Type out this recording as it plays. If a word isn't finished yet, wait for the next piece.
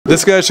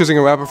This guy is choosing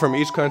a rapper from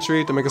each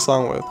country to make a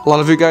song with. A lot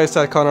of you guys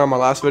tagged Connor on my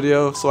last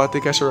video, so I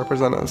think I should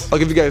represent us. I'll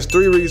give you guys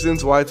 3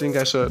 reasons why I think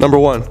I should. Number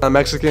 1, I'm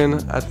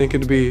Mexican. I think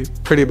it'd be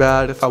pretty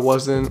bad if I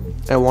wasn't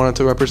and wanted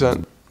to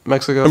represent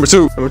Mexico. Number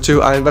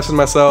two, I invested in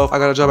myself. I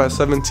got a job at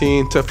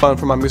 17 to fund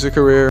for my music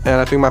career, and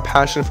I think my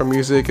passion for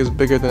music is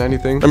bigger than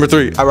anything. Number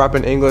 3, I rap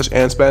in English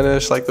and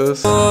Spanish like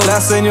this. La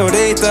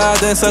señorita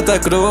de Santa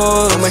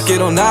Cruz, no me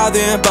quiero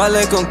nadie,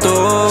 vale con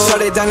todo.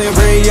 Shut it down in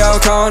Rio,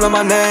 calling on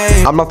my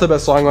name. I'm not the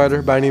best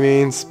songwriter by any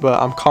means, but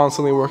I'm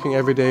constantly working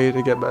every day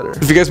to get better.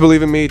 If you guys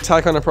believe in me,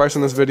 tag Connor Price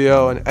in this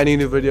video and any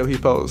new video he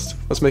posts.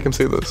 Let's make him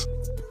see this.